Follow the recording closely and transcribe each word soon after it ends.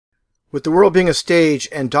With the world being a stage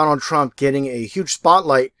and Donald Trump getting a huge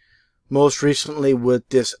spotlight, most recently with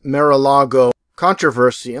this Mar-a-Lago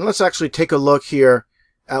controversy. And let's actually take a look here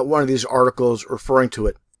at one of these articles referring to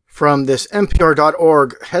it. From this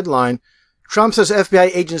NPR.org headline, Trump says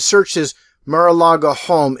FBI agents searched his Mar-a-Lago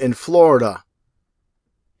home in Florida.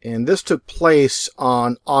 And this took place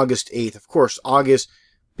on August 8th. Of course, August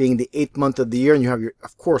being the 8th month of the year, and you have your,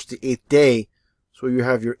 of course, the 8th day. So you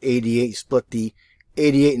have your 88, you split the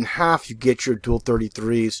 88 in half, you get your dual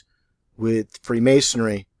 33s with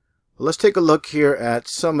Freemasonry. Let's take a look here at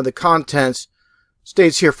some of the contents.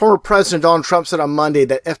 States here, former President Donald Trump said on Monday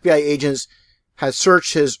that FBI agents had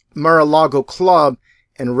searched his Mar-a-Lago club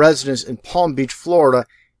and residence in Palm Beach, Florida,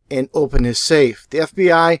 and opened his safe. The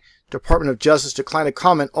FBI Department of Justice declined to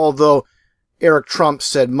comment, although Eric Trump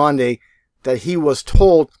said Monday that he was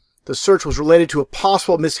told the search was related to a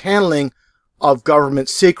possible mishandling of government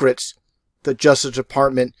secrets. The Justice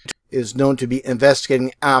Department is known to be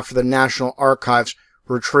investigating after the National Archives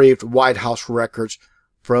retrieved White House records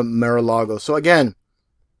from Mar-a-Lago. So again,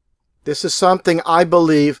 this is something I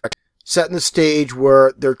believe setting the stage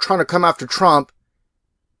where they're trying to come after Trump,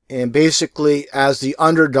 and basically as the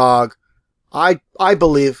underdog. I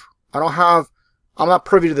believe, I'm not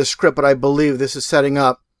privy to the script, but I believe this is setting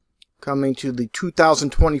up coming to the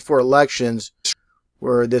 2024 elections,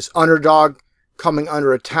 where this underdog coming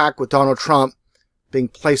under attack with Donald Trump being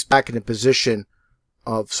placed back in a position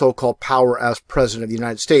of so-called power as President of the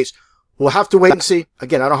United States. We'll have to wait and see.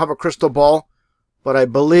 Again, I don't have a crystal ball, but I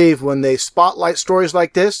believe when they spotlight stories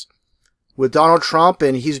like this with Donald Trump,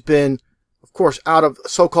 and he's been, of course, out of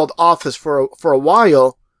so-called office for a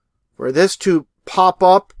while, for this to pop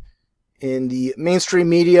up in the mainstream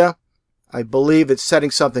media, I believe it's setting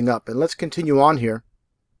something up. And let's continue on here.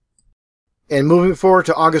 And moving forward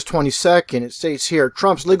to August 22nd, it states here,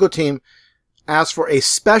 Trump's legal team asked for a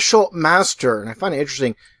special master, and I find it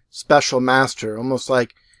interesting, special master, almost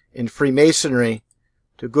like in Freemasonry,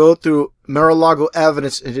 to go through Mar-a-Lago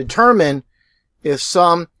evidence and determine if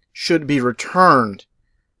some should be returned.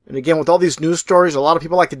 And again, with all these news stories, a lot of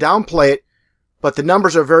people like to downplay it, but the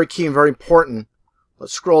numbers are very key and very important.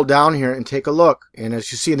 Let's scroll down here and take a look. And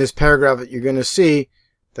as you see in this paragraph, you're going to see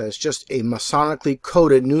that it's just a Masonically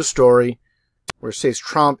coded news story where it says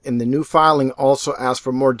Trump in the new filing also asked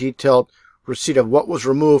for more detailed receipt of what was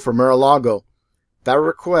removed from Mar-a-Lago. That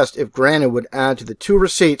request, if granted, would add to the 2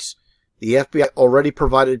 receipts the FBI already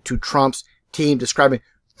provided to Trump's team, describing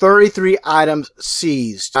 33 items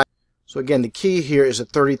seized. So again, the key here is at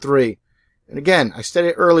 33. And again, I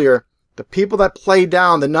stated earlier, the people that play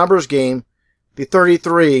down the numbers game, the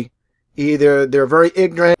 33, either they're very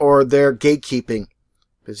ignorant or they're gatekeeping.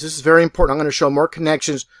 Because this is very important. I'm going to show more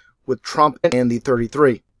connections with Trump and the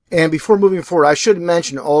 33. And before moving forward, I should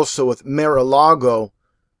mention also with Mar-a-Lago,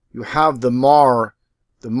 you have the Mar.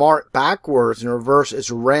 The Mar backwards in reverse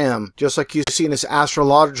is Ram, just like you see in this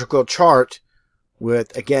astrological chart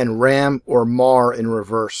with, again, Ram or Mar in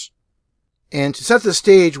reverse. And to set the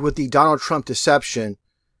stage with the Donald Trump deception,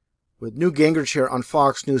 with Newt Gingrich here on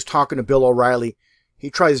Fox News talking to Bill O'Reilly,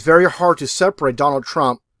 he tries very hard to separate Donald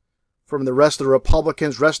Trump from the rest of the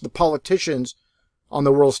Republicans, rest of the politicians on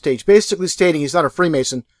the world stage, basically stating he's not a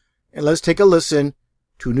Freemason. And let's take a listen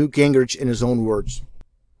to Newt Gingrich in his own words.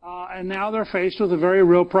 And now they're faced with a very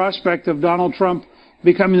real prospect of Donald Trump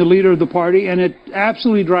becoming the leader of the party, and it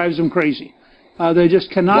absolutely drives them crazy. They just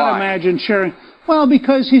cannot imagine sharing. Well,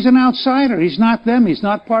 because he's an outsider. He's not them. He's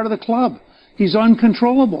not part of the club. He's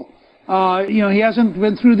uncontrollable. He hasn't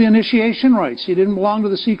been through the initiation rites. He didn't belong to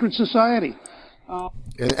the secret society.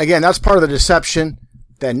 And again, that's part of the deception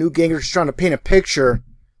that Newt Gingrich is trying to paint a picture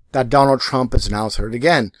that Donald Trump is an outsider.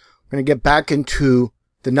 Again, we're going to get back into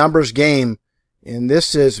the numbers game. And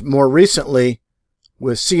this is more recently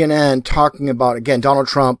with CNN talking about, again, Donald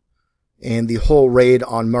Trump and the whole raid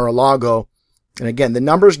on Mar-a-Lago. And again, the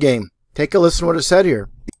numbers game. Take a listen to what it said here.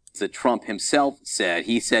 That Trump himself said.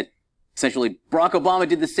 He said, essentially, Barack Obama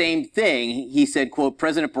did the same thing. He said, quote,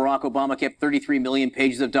 President Barack Obama kept 33 million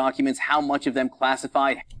pages of documents. How much of them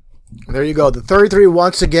classified? There you go. The 33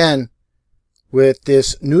 once again with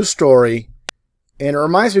this news story. And it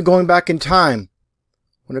reminds me going back in time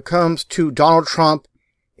when it comes to Donald Trump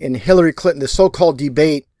and Hillary Clinton, the so-called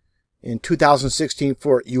debate in 2016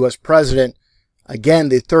 for U.S. president. Again,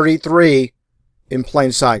 the 33 in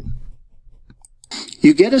plain sight.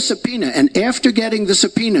 You get a subpoena, and after getting the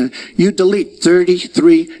subpoena, you delete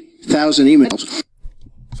 33,000 emails.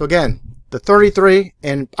 So again, the 33,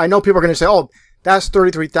 and I know people are going to say, oh, that's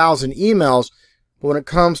 33,000 emails. But when it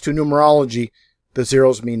comes to numerology, the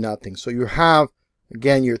zeros mean nothing. So you have,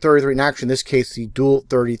 again, your 33 in action, in this case, the dual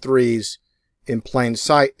 33s in plain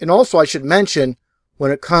sight. And also I should mention,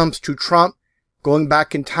 when it comes to Trump going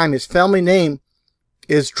back in time, his family name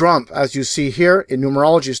is Trump, as you see here in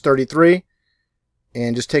numerology is 33.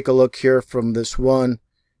 And just take a look here from this one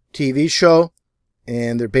TV show,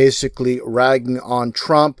 and they're basically ragging on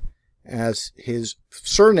Trump as his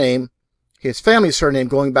surname, his family surname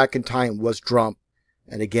going back in time was Trump,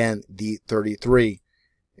 and again the 33.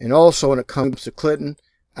 And also when it comes to Clinton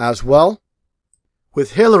as well,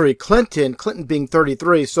 with Hillary Clinton being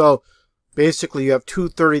 33, so basically you have two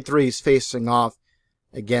 33s facing off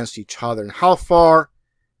against each other. And how far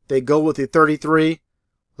they go with the 33,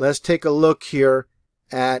 let's take a look here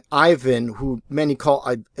at Ivan, who many call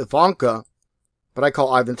Ivanka, but I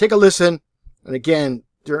call Ivan. Take a listen. And again,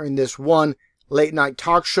 during this one late night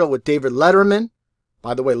talk show with David Letterman,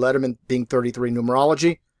 by the way, Letterman being 33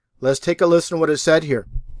 numerology, let's take a listen to what is said here.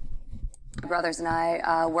 My brothers and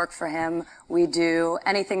I work for him. We do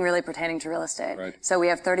anything really pertaining to real estate. Right. So we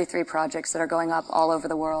have 33 projects that are going up all over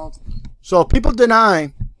the world. So if people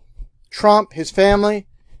deny Trump, his family,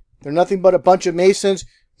 they're nothing but a bunch of Masons.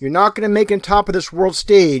 You're not going to make it on top of this world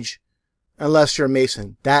stage unless you're a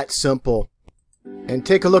Mason. That simple. And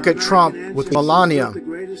take a look at Trump with Melania. The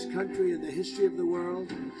greatest country in the history of the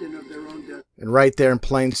world, of their own death. And right there in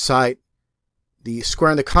plain sight, the square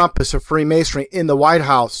and the compass of Freemasonry in the White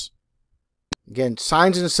House. Again,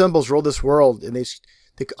 signs and symbols rule this world, and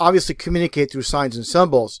they obviously communicate through signs and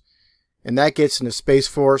symbols. And that gets into Space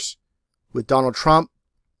Force with Donald Trump,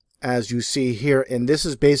 as you see here. And this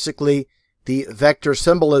is basically the vector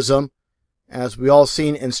symbolism, as we all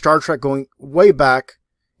seen in Star Trek going way back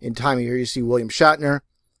in time. Here you see William Shatner.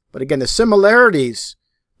 But again, the similarities,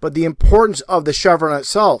 but the importance of the chevron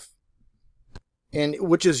itself, and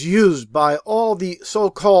which is used by all the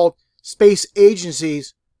so-called space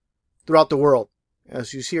agencies throughout the world.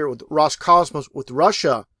 As you see here with Roscosmos with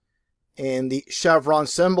Russia and the chevron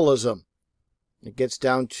symbolism. It gets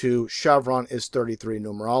down to chevron is 33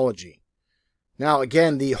 numerology. Now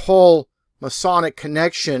again, the whole Masonic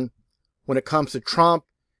connection when it comes to Trump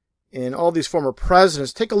and all these former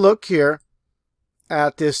presidents. Take a look here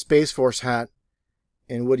at this Space Force hat.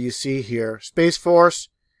 And what do you see here? Space Force,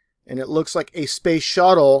 and it looks like a space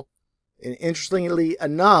shuttle. And interestingly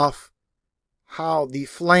enough, how the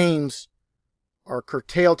flames are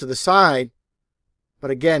curtailed to the side. But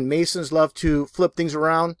again, Masons love to flip things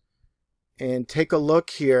around. And take a look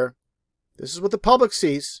here. This is what the public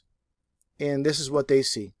sees, and this is what they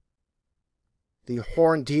see. The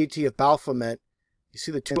horned deity of Baphomet. You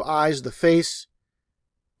see the two eyes of the face,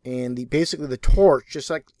 and basically the torch, just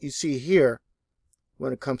like you see here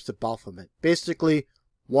when it comes to Baphomet. Basically,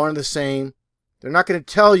 one and the same. They're not going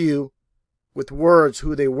to tell you with words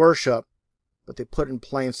who they worship, but they put it in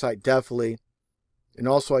plain sight definitely. And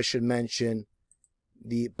also I should mention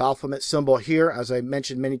the Baphomet symbol here, as I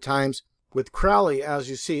mentioned many times, with Crowley, as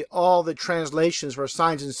you see, all the translations for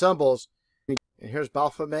signs and symbols. And here's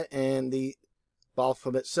Baphomet and the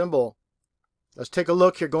Baphomet symbol. Let's take a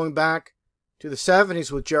look here, going back to the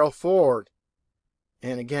 70s with Gerald Ford.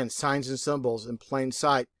 And again, signs and symbols in plain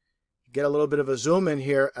sight. Get a little bit of a zoom in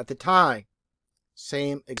here at the tie.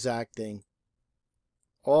 Same exact thing.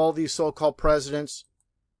 All these so-called presidents,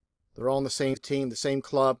 they're all on the same team, the same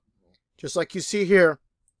club. Just like you see here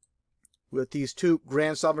with these two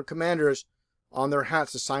Grand Sovereign Commanders on their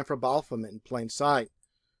hats, the sign for Baphomet in plain sight.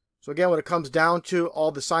 So again, when it comes down to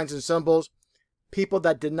all the signs and symbols, people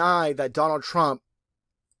that deny that Donald Trump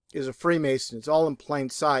is a Freemason, it's all in plain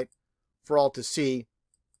sight for all to see,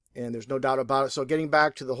 and there's no doubt about it. So getting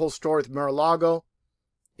back to the whole story with Mar-a-Lago,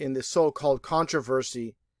 in this so-called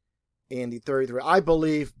controversy in the 33, I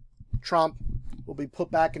believe Trump will be put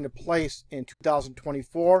back into place in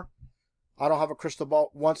 2024. I don't have a crystal ball.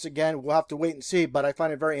 Once again, we'll have to wait and see, but I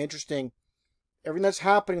find it very interesting. Everything that's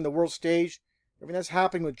happening in the world stage, everything that's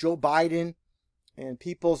happening with Joe Biden and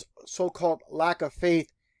people's so-called lack of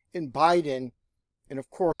faith in Biden, and of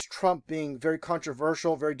course Trump being very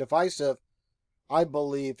controversial, very divisive, I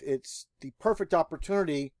believe it's the perfect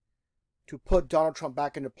opportunity to put Donald Trump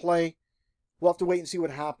back into play. We'll have to wait and see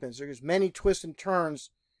what happens. There's many twists and turns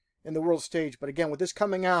in the world stage, but again, with this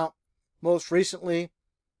coming out most recently,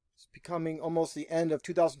 it's becoming almost the end of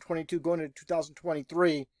 2022, going into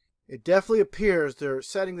 2023. It definitely appears they're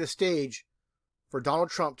setting the stage for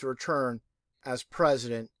Donald Trump to return as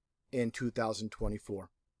president in 2024.